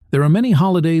There are many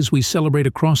holidays we celebrate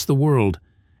across the world,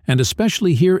 and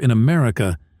especially here in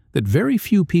America, that very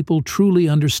few people truly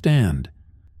understand.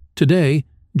 Today,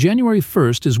 January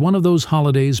 1st is one of those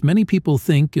holidays many people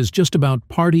think is just about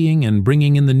partying and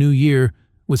bringing in the new year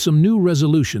with some new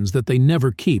resolutions that they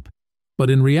never keep. But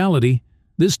in reality,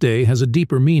 this day has a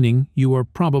deeper meaning you are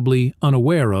probably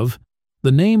unaware of.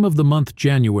 The name of the month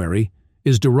January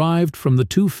is derived from the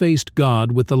two-faced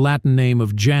god with the Latin name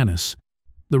of Janus.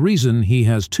 The reason he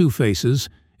has two faces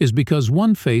is because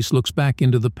one face looks back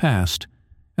into the past,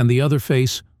 and the other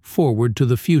face forward to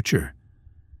the future.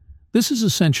 This is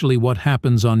essentially what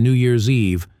happens on New Year's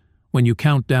Eve, when you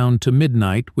count down to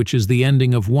midnight, which is the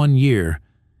ending of one year,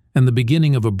 and the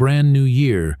beginning of a brand new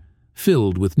year,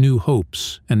 filled with new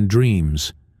hopes and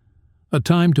dreams. A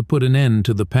time to put an end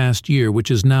to the past year,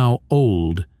 which is now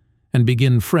old, and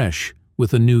begin fresh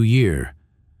with a new year.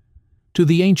 To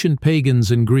the ancient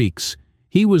pagans and Greeks,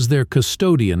 he was their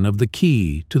custodian of the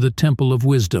key to the Temple of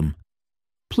Wisdom.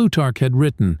 Plutarch had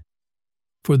written,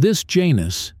 "For this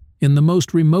Janus, in the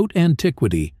most remote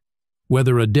antiquity,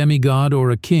 whether a demigod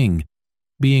or a king,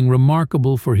 being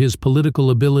remarkable for his political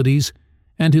abilities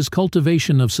and his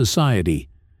cultivation of society,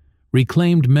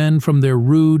 reclaimed men from their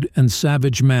rude and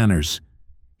savage manners.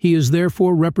 He is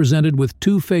therefore represented with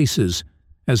two faces,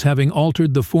 as having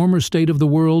altered the former state of the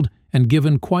world and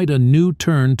given quite a new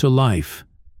turn to life."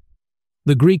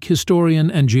 The Greek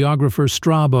historian and geographer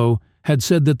Strabo had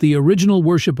said that the original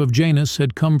worship of Janus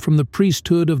had come from the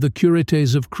priesthood of the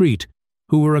Curetes of Crete,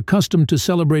 who were accustomed to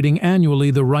celebrating annually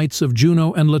the rites of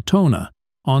Juno and Latona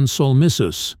on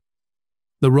Solmissus.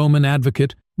 The Roman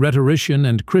advocate, rhetorician,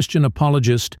 and Christian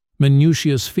apologist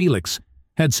Minucius Felix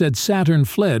had said Saturn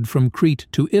fled from Crete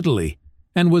to Italy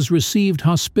and was received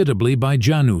hospitably by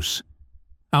Janus.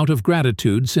 Out of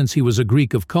gratitude, since he was a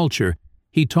Greek of culture,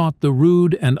 he taught the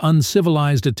rude and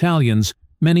uncivilized Italians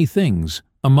many things,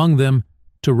 among them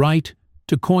to write,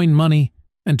 to coin money,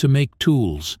 and to make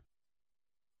tools.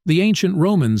 The ancient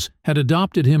Romans had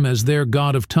adopted him as their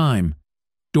god of time,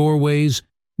 doorways,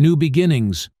 new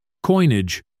beginnings,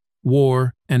 coinage,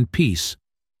 war, and peace.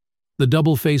 The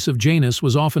double face of Janus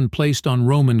was often placed on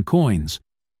Roman coins.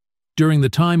 During the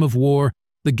time of war,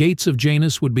 the gates of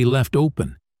Janus would be left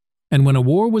open, and when a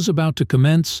war was about to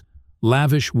commence,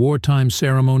 lavish wartime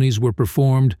ceremonies were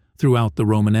performed throughout the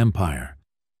Roman Empire.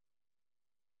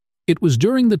 It was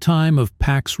during the time of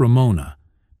Pax Romana,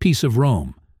 Peace of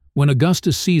Rome, when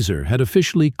Augustus Caesar had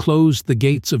officially closed the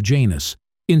gates of Janus,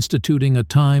 instituting a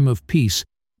time of peace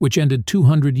which ended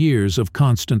 200 years of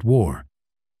constant war.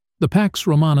 The Pax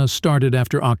Romana started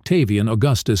after Octavian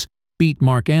Augustus beat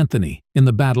Mark Antony in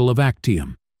the Battle of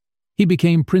Actium. He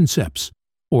became princeps,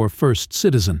 or first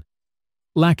citizen.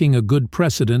 Lacking a good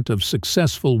precedent of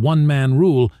successful one-man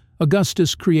rule,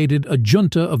 Augustus created a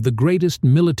junta of the greatest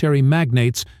military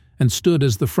magnates and stood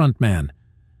as the frontman.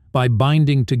 By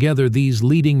binding together these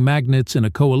leading magnates in a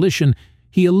coalition,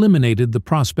 he eliminated the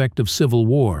prospect of civil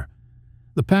war.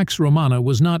 The Pax Romana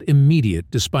was not immediate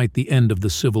despite the end of the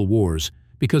civil wars,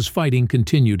 because fighting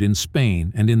continued in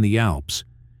Spain and in the Alps.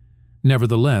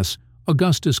 Nevertheless,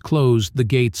 Augustus closed the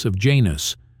gates of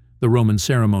Janus, the Roman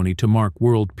ceremony to mark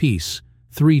world peace,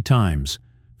 3 times,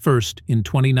 first in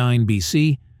 29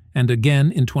 BC and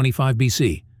again in 25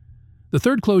 BC. The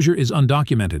third closure is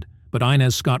undocumented, but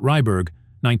Inez Scott Ryberg,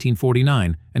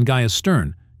 1949, and Gaius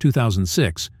Stern,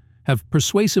 2006, have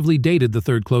persuasively dated the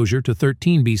third closure to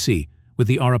 13 BC with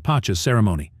the Arapachus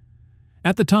ceremony.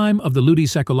 At the time of the Ludi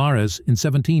Seculares in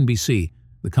 17 BC,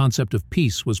 the concept of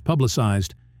peace was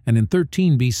publicized, and in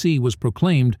 13 BC was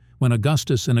proclaimed when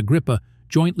Augustus and Agrippa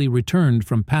jointly returned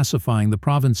from pacifying the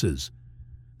provinces.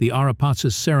 The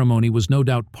Arapachus ceremony was no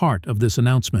doubt part of this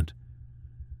announcement.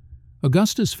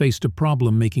 Augustus faced a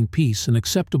problem making peace an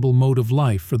acceptable mode of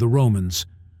life for the Romans,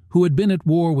 who had been at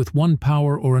war with one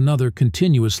power or another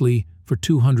continuously for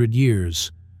 200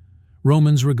 years.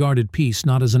 Romans regarded peace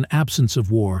not as an absence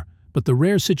of war, but the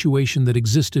rare situation that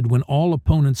existed when all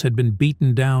opponents had been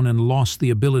beaten down and lost the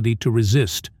ability to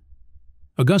resist.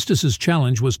 Augustus's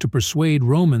challenge was to persuade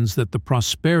Romans that the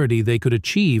prosperity they could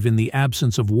achieve in the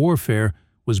absence of warfare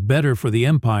was better for the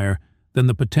empire than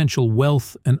the potential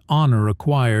wealth and honor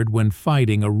acquired when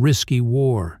fighting a risky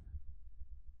war.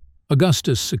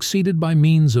 Augustus succeeded by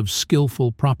means of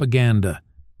skillful propaganda.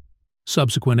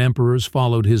 Subsequent emperors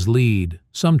followed his lead,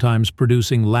 sometimes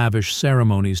producing lavish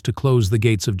ceremonies to close the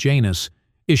gates of Janus,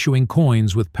 issuing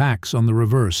coins with Pax on the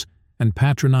reverse, and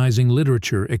patronizing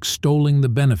literature extolling the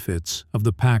benefits of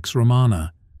the Pax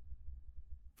Romana.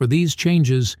 For these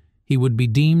changes, he would be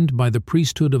deemed by the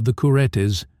priesthood of the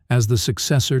Curetes as the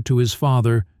successor to his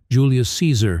father, Julius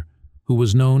Caesar, who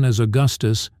was known as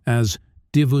Augustus as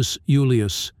Divus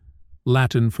Iulius,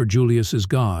 Latin for Julius is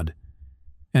God,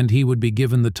 and he would be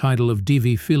given the title of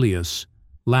Divi Filius,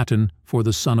 Latin for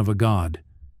the Son of a God.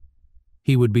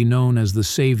 He would be known as the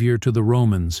Savior to the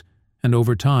Romans, and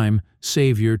over time,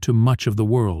 Savior to much of the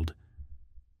world.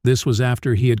 This was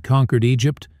after he had conquered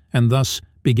Egypt, and thus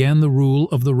began the rule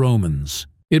of the Romans.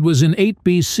 It was in 8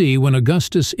 BC when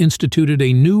Augustus instituted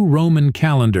a new Roman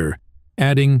calendar,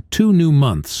 adding 2 new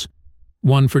months,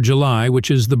 one for July,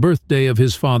 which is the birthday of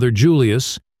his father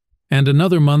Julius, and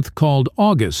another month called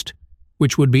August,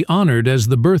 which would be honored as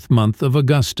the birth month of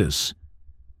Augustus.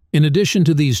 In addition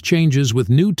to these changes with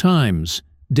new times,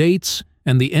 dates,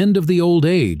 and the end of the Old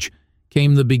Age,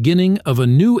 came the beginning of a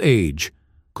new age,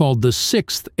 called the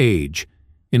Sixth Age,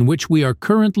 in which we are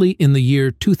currently in the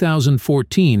year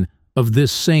 2014 of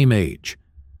this same age.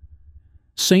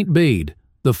 Saint Bede,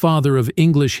 the father of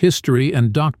English history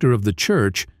and doctor of the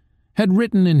Church, had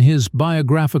written in his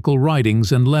biographical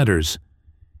writings and letters,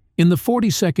 "In the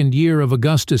 42nd year of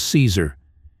Augustus Caesar,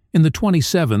 in the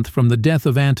 27th from the death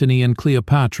of Antony and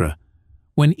Cleopatra,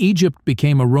 when Egypt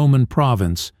became a Roman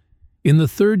province, in the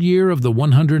 3rd year of the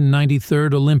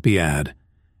 193rd Olympiad,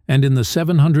 and in the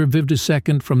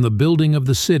 752nd from the building of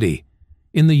the city,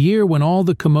 in the year when all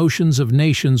the commotions of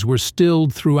nations were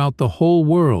stilled throughout the whole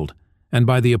world, and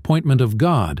by the appointment of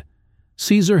God,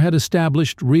 Caesar had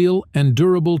established real and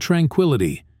durable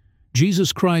tranquility,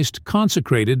 Jesus Christ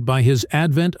consecrated by his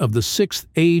advent of the 6th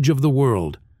age of the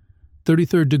world."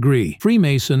 33rd degree.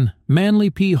 Freemason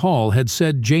Manly P. Hall had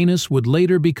said Janus would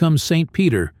later become St.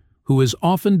 Peter, who is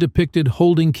often depicted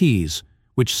holding keys,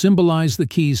 which symbolize the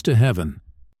keys to heaven.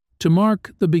 To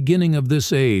mark the beginning of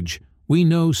this age, we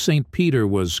know St. Peter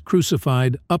was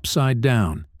crucified upside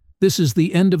down. This is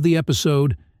the end of the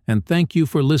episode, and thank you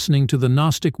for listening to the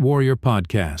Gnostic Warrior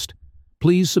podcast.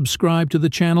 Please subscribe to the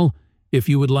channel if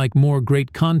you would like more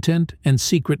great content and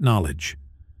secret knowledge.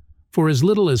 For as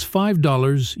little as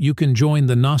 $5, you can join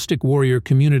the Gnostic Warrior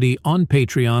community on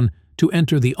Patreon to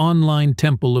enter the online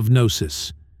Temple of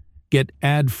Gnosis. Get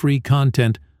ad-free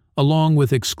content along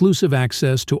with exclusive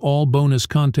access to all bonus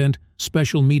content,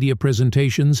 special media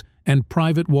presentations, and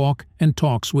private walk and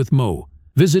talks with Mo.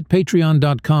 Visit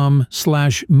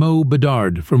patreon.com/Mo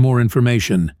Bedard for more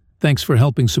information. Thanks for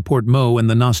helping support Mo and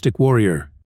the Gnostic Warrior.